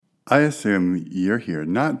I assume you're here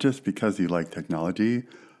not just because you like technology,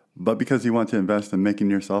 but because you want to invest in making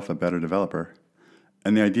yourself a better developer.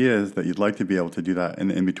 And the idea is that you'd like to be able to do that in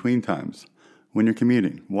the in-between times, when you're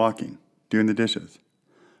commuting, walking, doing the dishes.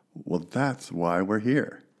 Well, that's why we're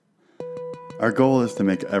here. Our goal is to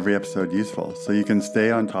make every episode useful so you can stay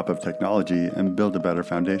on top of technology and build a better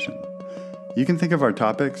foundation. You can think of our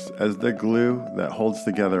topics as the glue that holds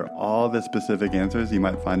together all the specific answers you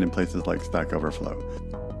might find in places like Stack Overflow.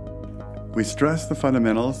 We stress the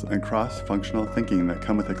fundamentals and cross-functional thinking that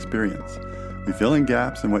come with experience. We fill in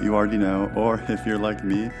gaps in what you already know, or if you're like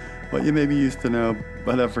me, what you maybe used to know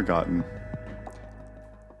but have forgotten.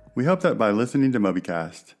 We hope that by listening to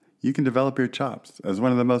MobyCast, you can develop your chops as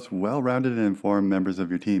one of the most well-rounded and informed members of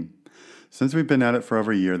your team. Since we've been at it for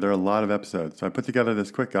over a year, there are a lot of episodes, so I put together this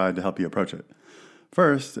quick guide to help you approach it.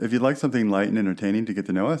 First, if you'd like something light and entertaining to get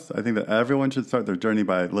to know us, I think that everyone should start their journey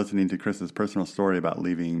by listening to Chris's personal story about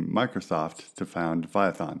leaving Microsoft to found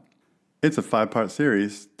Viathon. It's a 5-part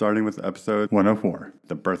series, starting with episode 104,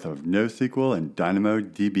 The Birth of NoSQL and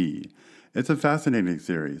DynamoDB. It's a fascinating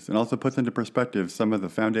series and also puts into perspective some of the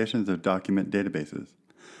foundations of document databases.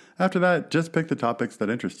 After that, just pick the topics that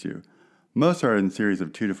interest you. Most are in series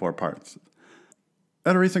of 2 to 4 parts.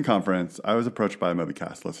 At a recent conference, I was approached by a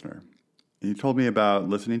MobyCast listener. He told me about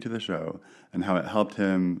listening to the show and how it helped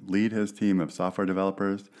him lead his team of software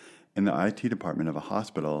developers in the IT department of a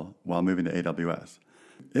hospital while moving to AWS.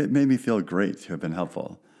 It made me feel great to have been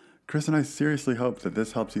helpful. Chris and I seriously hope that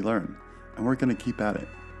this helps you learn, and we're going to keep at it.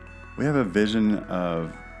 We have a vision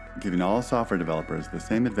of giving all software developers the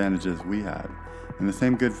same advantages we had and the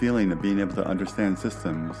same good feeling of being able to understand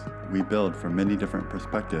systems we build from many different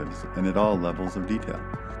perspectives and at all levels of detail.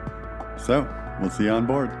 So, we'll see you on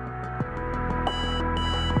board.